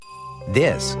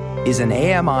This is an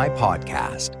AMI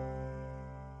podcast.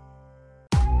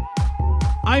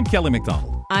 I'm Kelly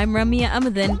McDonald. I'm Ramya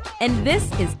Amadin, and this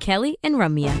is Kelly and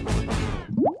Ramya.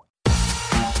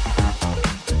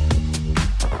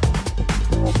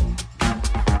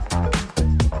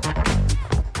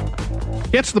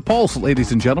 Catch the pulse,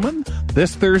 ladies and gentlemen,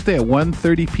 this Thursday at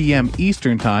 1:30 p.m.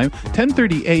 Eastern Time,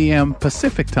 10:30 a.m.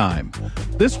 Pacific Time.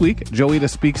 This week, Joita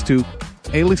speaks to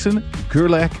Alison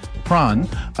Gerlach-Pran,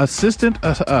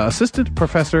 assistant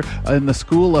professor in the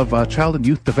School of Child and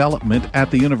Youth Development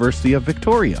at the University of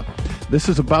Victoria. This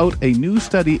is about a new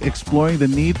study exploring the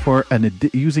need for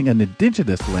using an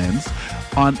Indigenous lens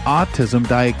on autism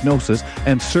diagnosis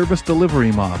and service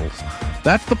delivery models.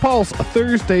 That's the Pulse,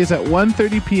 Thursdays at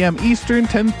 1:30 p.m. Eastern,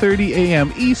 10:30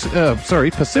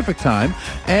 a.m. Pacific Time.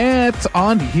 And it's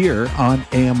on here on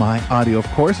AMI Audio, of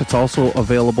course. It's also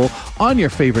available on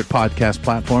your favorite podcast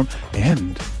platform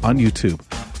and on YouTube.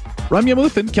 Ramya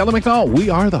Muthan, Kelly McDonald, we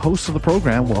are the hosts of the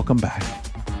program. Welcome back.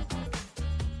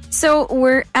 So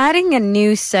we're adding a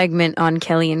new segment on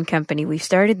Kelly and Company. We've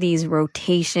started these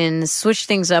rotations, switched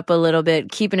things up a little bit,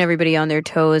 keeping everybody on their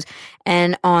toes.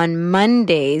 And on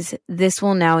Mondays, this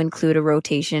will now include a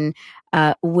rotation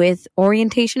with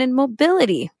orientation and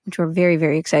mobility, which we're very,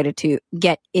 very excited to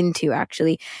get into,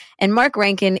 actually. And Mark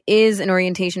Rankin is an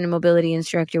orientation and mobility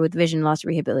instructor with Vision Loss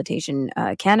Rehabilitation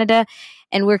Canada.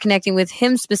 And we're connecting with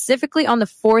him specifically on the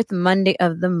fourth Monday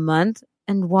of the month.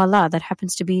 And voila, that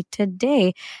happens to be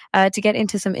today, to get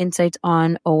into some insights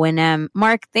on O&M.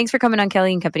 Mark, thanks for coming on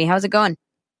Kelly and Company. How's it going?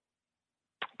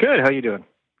 Good. How you doing?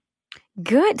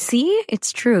 Good. See,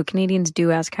 it's true. Canadians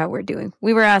do ask how we're doing.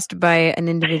 We were asked by an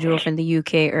individual from the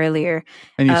UK earlier.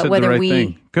 And you said whether the right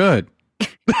thing. Good.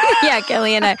 Yeah,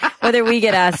 Kelly and I, whether we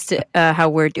get asked how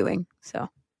we're doing. So,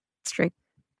 straight.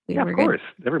 Yeah, of course.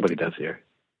 Everybody does here.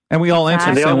 And we all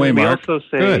answer the same way, Mark. We also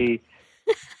say...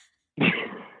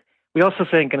 We also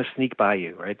say I'm going to sneak by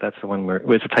you, right? That's the one where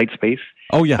it's a tight space.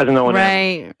 Oh, yeah. As an O&M.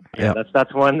 Right. Yeah,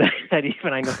 that's one that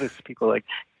even I notice people like,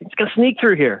 it's going to sneak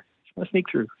through here. It's going to sneak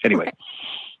through. Anyway.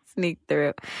 Sneak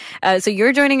through. So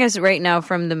you're joining us right now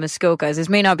from the Muskokas. This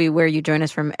may not be where you join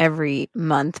us from every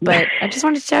month, but I just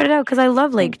wanted to shout it out because I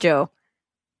love Lake Joe.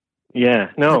 Yeah,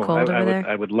 no,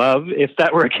 I would love if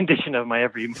that were a condition of my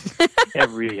every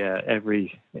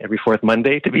fourth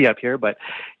Monday to be up here. But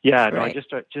yeah, no, right.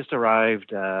 I just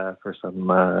arrived for some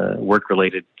work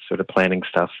related sort of planning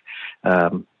stuff.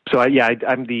 I'm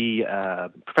the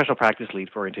professional practice lead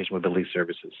for Orientation Mobility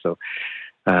Services. So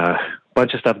a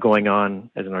bunch of stuff going on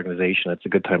as an organization. It's a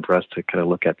good time for us to kind of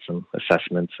look at some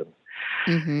assessments and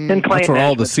client. That's where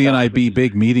all the CNIB stuff.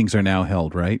 Big meetings are now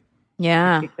held, right?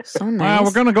 Yeah, so nice.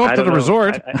 We're going to go up to the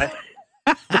resort.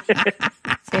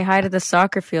 Say hi to the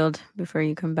soccer field before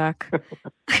you come back.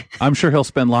 I'm sure he'll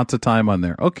spend lots of time on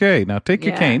there. Okay, now take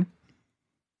your cane.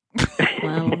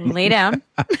 Well, lay down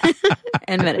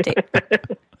and meditate.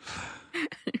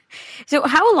 So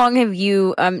how long have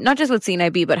you, not just with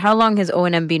CNIB, but how long has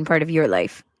O&M been part of your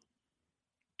life?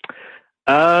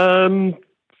 For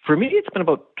me, it's been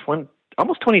about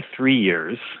almost 23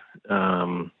 years.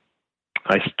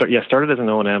 I started as an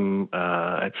O&M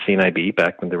at CNIB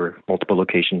back when there were multiple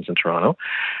locations in Toronto,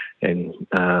 and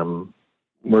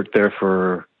worked there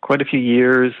for quite a few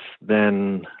years.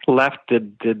 Then left,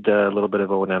 did a little bit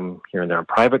of O&M here and there on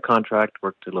private contract.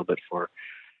 Worked a little bit for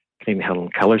Canadian Health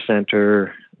and Colour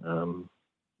Centre.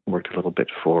 Worked a little bit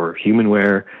for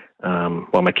Humanware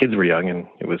while my kids were young, and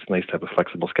it was nice to have a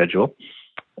flexible schedule.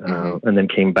 And then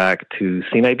came back to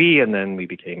CNIB, and then we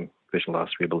became Vision Loss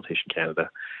Rehabilitation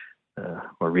Canada.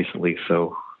 More recently,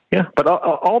 so yeah, but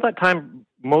all that time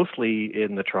mostly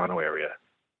in the Toronto area.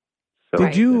 So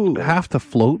did you have to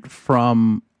float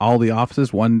from all the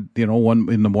offices? One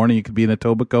in the morning you could be in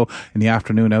Etobicoke, in the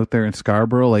afternoon out there in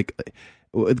Scarborough,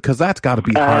 because that's got to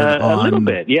be hard. A little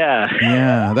bit, yeah.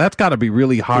 Yeah, that's got to be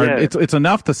really hard. Yeah. It's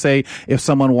enough to say if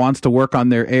someone wants to work on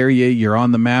their area, you're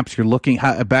on the maps. You're looking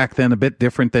back then a bit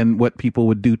different than what people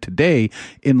would do today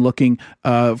in looking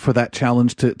for that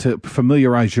challenge to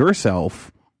familiarize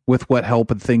yourself with what help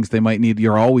and things they might need.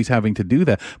 You're always having to do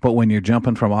that. But when you're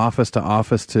jumping from office to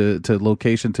office to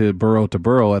location to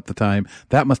borough at the time,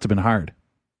 that must have been hard.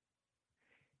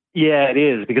 Yeah, it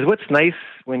is, because what's nice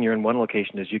when you're in one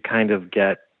location is you kind of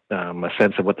get a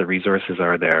sense of what the resources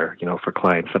are there, for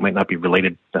clients that might not be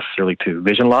related necessarily to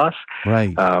vision loss.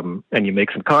 Right. And you make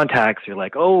some contacts. You're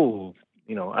like,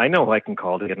 I know I can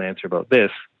call to get an answer about this,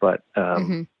 but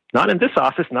not in this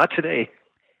office, not today.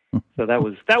 So that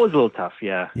was a little tough.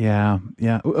 Yeah. Yeah.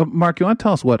 Yeah. Mark, you want to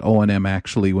tell us what O&M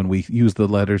actually, when we use the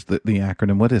letters, the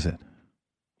acronym, what is it?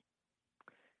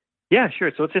 Yeah,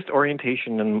 sure. So it's just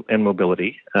orientation and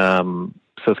mobility. So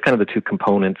it's kind of the two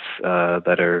components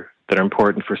that are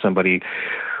important for somebody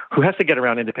who has to get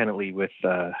around independently with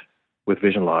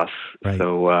vision loss. Right.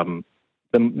 So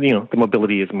the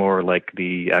mobility is more like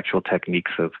the actual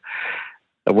techniques of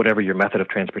whatever your method of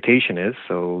transportation is.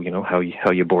 So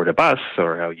how you board a bus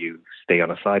or how you stay on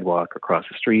a sidewalk or cross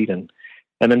the street, and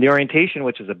then the orientation,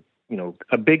 which is a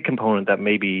big component that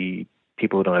maybe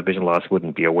people who don't have vision loss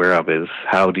wouldn't be aware of, is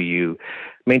how do you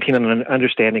maintain an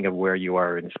understanding of where you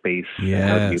are in space, Yes. and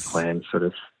how do you plan sort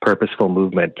of purposeful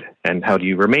movement, and how do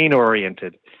you remain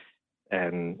oriented,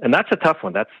 and that's a tough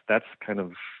one. That's kind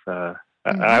of I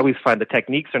always find the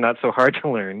techniques are not so hard to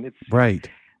learn. It's Right.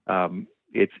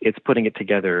 It's putting it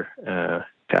together to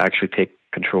actually take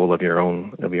control of your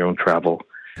own travel.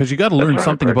 Because you got to learn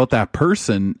something about that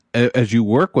person as you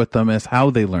work with them, as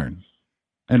how they learn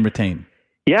and retain.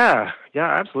 Yeah,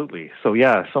 absolutely. So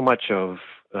so much of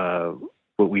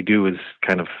what we do is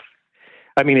kind of,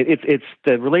 it's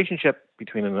the relationship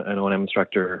between an O&M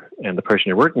instructor and the person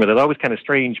you're working with is always kind of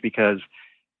strange, because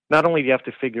not only do you have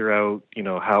to figure out,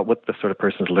 what the sort of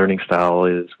person's learning style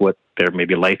is, what their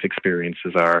maybe life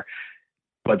experiences are,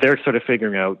 but they're sort of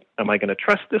figuring out, am I going to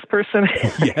trust this person?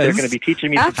 Yes. They're going to be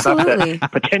teaching me some stuff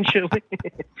that potentially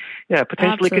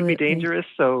could be dangerous.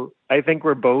 So I think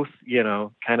we're both,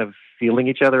 kind of feeling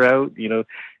each other out, and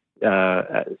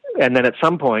then at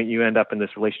some point you end up in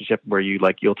this relationship where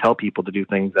you'll tell people to do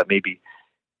things that maybe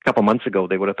a couple months ago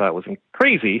they would have thought was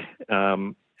crazy.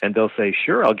 And they'll say,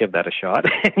 sure, I'll give that a shot.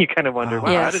 And you kind of wonder,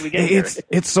 how did we get here?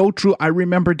 It's so true. I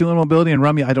remember doing mobility, and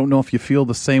Ramya, I don't know if you feel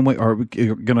the same way, or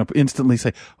you're going to instantly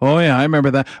say, oh yeah, I remember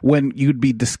that. When you'd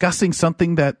be discussing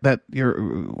something that your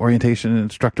orientation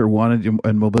instructor wanted you,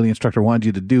 and mobility instructor wanted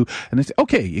you to do, and they say,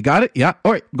 okay, you got it? Yeah.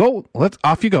 All right, go.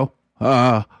 Off you go.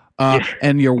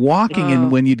 And you're walking,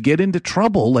 and when you'd get into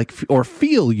trouble, or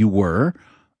feel you were,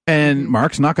 and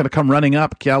Mark's not going to come running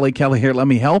up, Kelly, here, let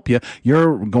me help you.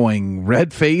 You're going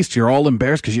red-faced. You're all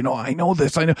embarrassed because I know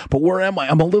this, but where am I?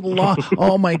 I'm a little lost.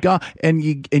 Oh my God! And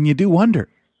you do wonder,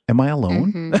 am I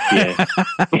alone?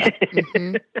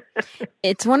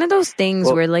 It's one of those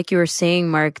things where, like you were saying,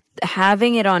 Mark,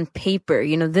 having it on paper.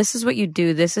 This is what you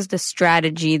do. This is the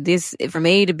strategy. This from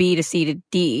A to B to C to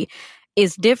D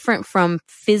is different from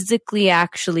physically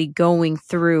actually going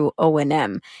through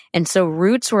O&M. And so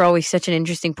routes were always such an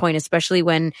interesting point, especially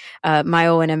when my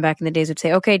O&M back in the days would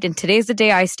say, okay, then today's the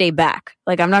day I stay back.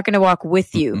 I'm not going to walk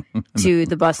with you to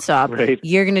the bus stop. Right.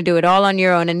 You're going to do it all on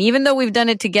your own. And even though we've done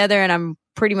it together and I'm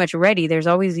pretty much ready, there's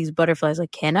always these butterflies.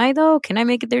 Can I though? Can I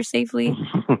make it there safely?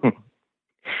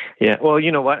 Yeah. Well,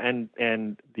 you know what? And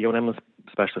the O&M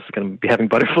specialist is going to be having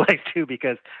butterflies too,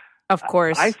 because of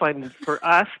course. I find for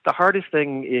us, the hardest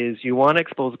thing is you want to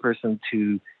expose a person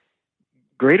to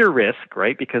greater risk,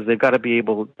 right? Because they've got to be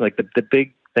able, the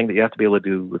big thing that you have to be able to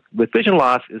do with vision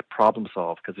loss is problem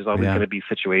solve, because there's always going to be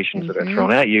situations that are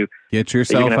thrown at you. Get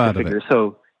yourself out of it.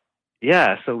 So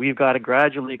we've got to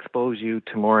gradually expose you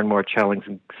to more and more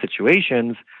challenging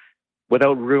situations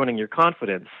without ruining your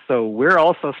confidence. So we're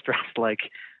also stressed, I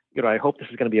hope this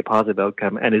is going to be a positive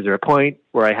outcome. And is there a point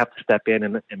where I have to step in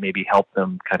and maybe help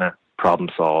them kind of problem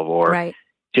solve, or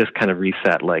just kind of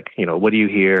reset, what do you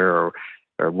hear,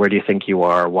 or where do you think you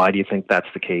are? Why do you think that's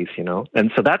the case? And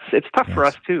so it's tough for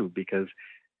us too, because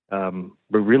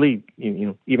we're really,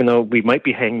 even though we might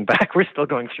be hanging back, we're still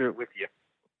going through it with you.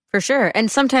 For sure. And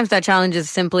sometimes that challenge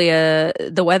is simply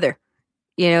the weather.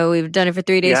 We've done it for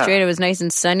 3 days straight. It was nice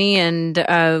and sunny and,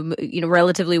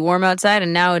 relatively warm outside.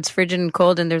 And now it's frigid and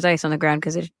cold and there's ice on the ground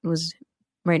because it was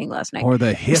raining last night. Or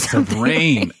the hiss of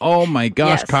rain. Oh my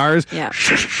gosh, cars. Yeah.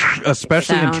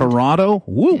 Especially in Toronto.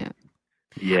 Woo.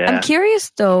 Yeah. I'm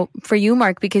curious though, for you,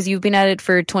 Mark, because you've been at it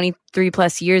for 23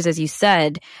 plus years, as you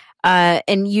said,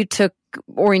 and you took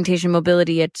orientation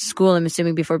mobility at school, I'm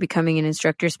assuming, before becoming an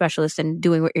instructor specialist and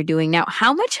doing what you're doing now.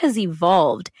 How much has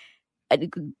evolved?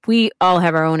 We all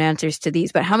have our own answers to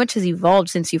these, but how much has evolved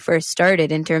since you first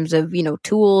started in terms of,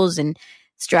 tools and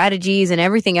strategies and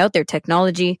everything out there,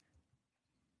 technology?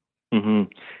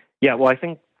 Mm-hmm. Yeah, well, I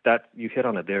think that you hit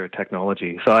on it there,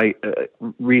 technology. So I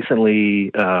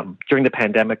recently, during the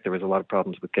pandemic, there was a lot of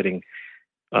problems with getting,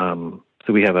 so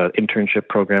we have an internship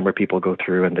program where people go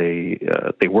through and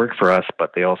they work for us,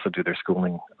 but they also do their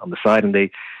schooling on the side, and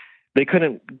they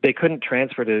couldn't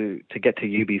transfer to get to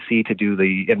UBC to do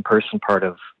the in-person part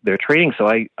of their training. So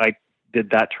I did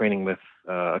that training with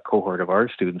a cohort of our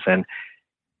students, and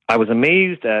I was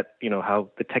amazed at how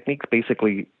the techniques,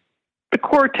 basically the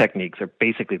core techniques, are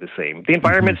basically the same. The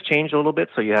environment's changed a little bit,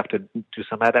 so you have to do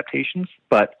some adaptations,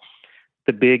 but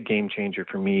the big game changer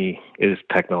for me is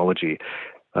technology.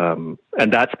 And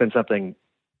that's been something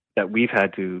that we've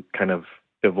had to kind of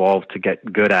evolve to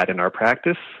get good at in our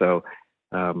practice. So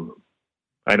I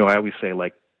know I always say,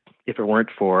 like, if it weren't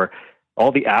for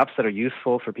all the apps that are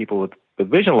useful for people with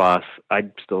vision loss,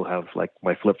 I'd still have like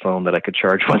my flip phone that I could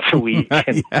charge once a week.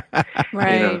 And,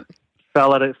 right.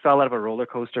 Fell out of a roller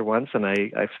coaster once, and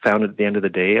I found it at the end of the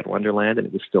day at Wonderland, and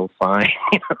it was still fine.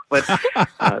 But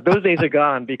those days are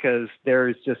gone, because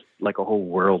there's just like a whole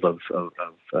world of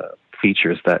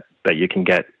features that you can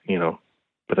get,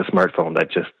 with a smartphone that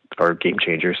just are game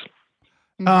changers.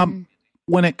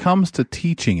 When it comes to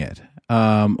teaching it,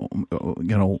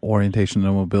 orientation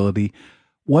and mobility,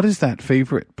 what is that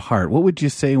favorite part? What would you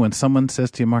say when someone says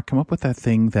to you, Mark, come up with that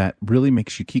thing that really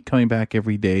makes you keep coming back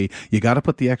every day? You got to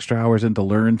put the extra hours in to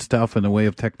learn stuff in the way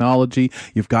of technology.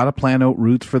 You've got to plan out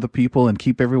routes for the people and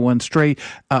keep everyone straight.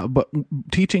 But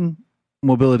teaching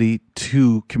mobility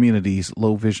to communities,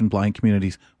 low vision, blind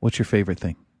communities, what's your favorite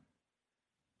thing?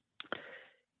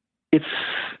 It's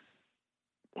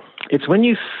when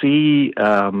you see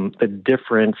the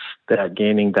difference that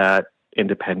gaining that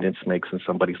independence makes in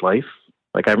somebody's life.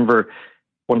 Like, I remember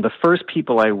one of the first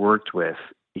people I worked with,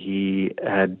 he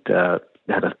had a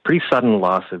pretty sudden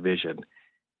loss of vision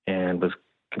and was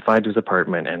confined to his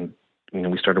apartment. And,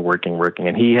 we started working.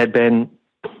 And he had been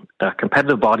a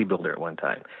competitive bodybuilder at one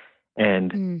time.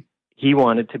 And he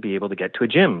wanted to be able to get to a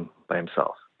gym by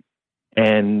himself.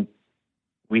 And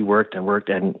we worked, and we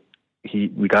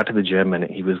got to the gym, and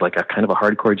he was like a kind of a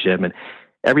hardcore gym. And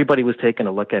everybody was taking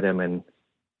a look at him and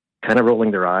kind of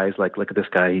rolling their eyes, like, look at this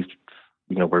guy. He's,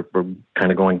 we're kind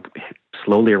of going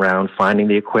slowly around, finding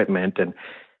the equipment, and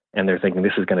they're thinking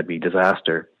this is going to be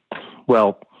disaster.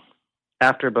 Well,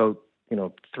 after about,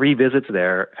 3 visits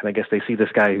there, and I guess they see this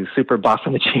guy who's super buff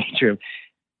in the change room.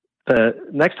 The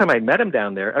next time I met him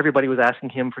down there, everybody was asking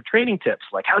him for training tips,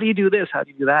 like, how do you do this? How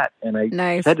do you do that? And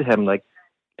I said to him, like,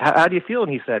 how do you feel?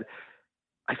 And he said,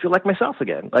 I feel like myself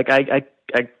again. Like, I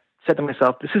said to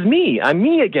myself, this is me. I'm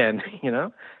me again,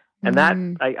 And that,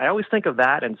 I always think of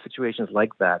that in situations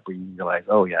like that where you realize,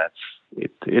 oh yeah,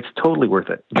 it's totally worth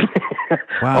it.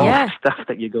 Wow. All the stuff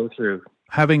that you go through.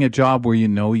 Having a job where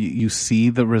you see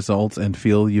the results and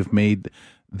feel you've made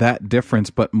that difference,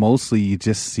 but mostly you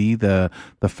just see the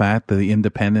fact that the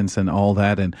independence and all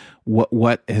that, and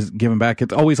what has given back.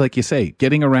 It's always like you say,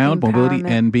 getting around, mobility,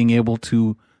 and being able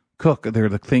to cook. They're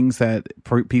the things that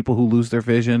for people who lose their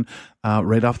vision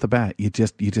right off the bat, you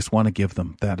just want to give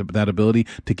them that ability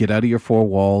to get out of your 4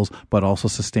 walls, but also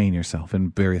sustain yourself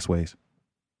in various ways.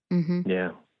 Mm-hmm.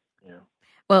 Yeah.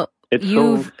 Well,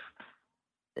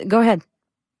 go ahead.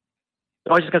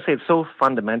 I was just going to say, it's so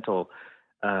fundamental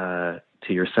to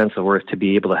your sense of worth to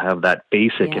be able to have that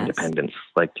basic independence,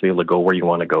 like to be able to go where you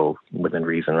want to go within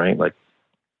reason, right? Like,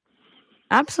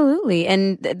 absolutely.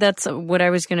 And that's what I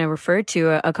was going to refer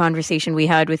to, a conversation we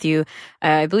had with you,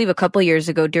 I believe a couple of years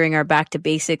ago during our Back to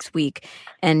Basics week,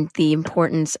 and the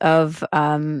importance of,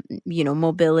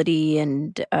 mobility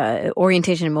and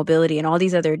orientation and mobility and all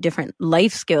these other different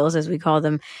life skills, as we call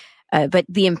them. But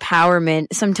the empowerment,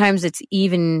 sometimes it's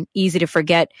even easy to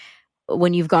forget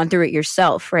when you've gone through it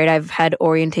yourself, right? I've had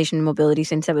orientation and mobility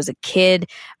since I was a kid,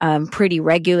 pretty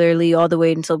regularly, all the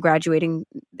way until graduating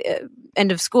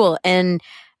end of school. And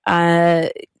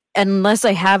unless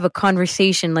I have a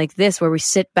conversation like this, where we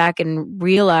sit back and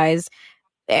realize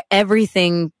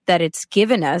everything that it's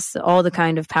given us, all the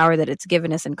kind of power that it's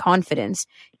given us and confidence,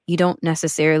 you don't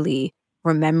necessarily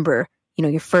remember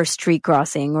your first street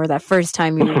crossing, or that first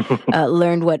time you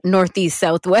learned what northeast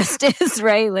southwest is,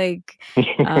 right? Like,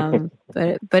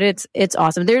 but it's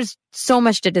awesome. There's so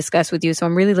much to discuss with you, so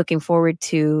I'm really looking forward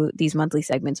to these monthly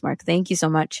segments, Mark. Thank you so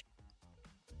much.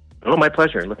 Oh, my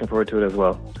pleasure. Looking forward to it as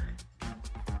well.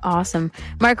 Awesome.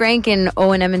 Mark Rankin,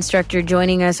 O&M instructor,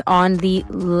 joining us on the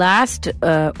last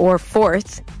or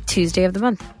 4th Tuesday of the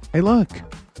month. Hey, look,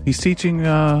 he's teaching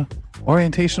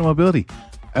orientation and mobility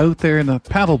out there in a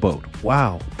paddle boat.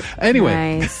 Wow.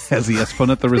 Anyway, nice. As he has fun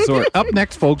at the resort. Up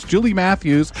next, folks, Julie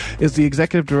Matthews is the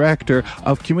Executive Director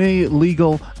of Community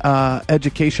Legal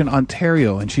Education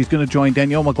Ontario, and she's going to join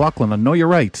Danielle McLaughlin on Know Your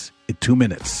Rights in 2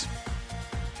 minutes.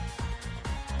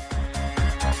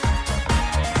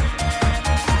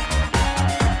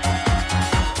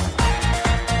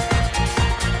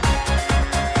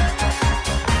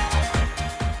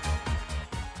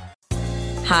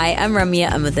 Hi, I'm Ramya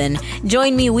Amudan.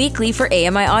 Join me weekly for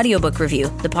AMI Audiobook Review,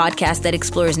 the podcast that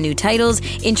explores new titles,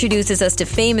 introduces us to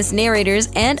famous narrators,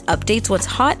 and updates what's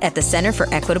hot at the Center for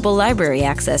Equitable Library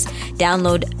Access.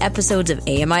 Download episodes of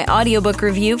AMI Audiobook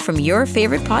Review from your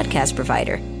favorite podcast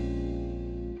provider.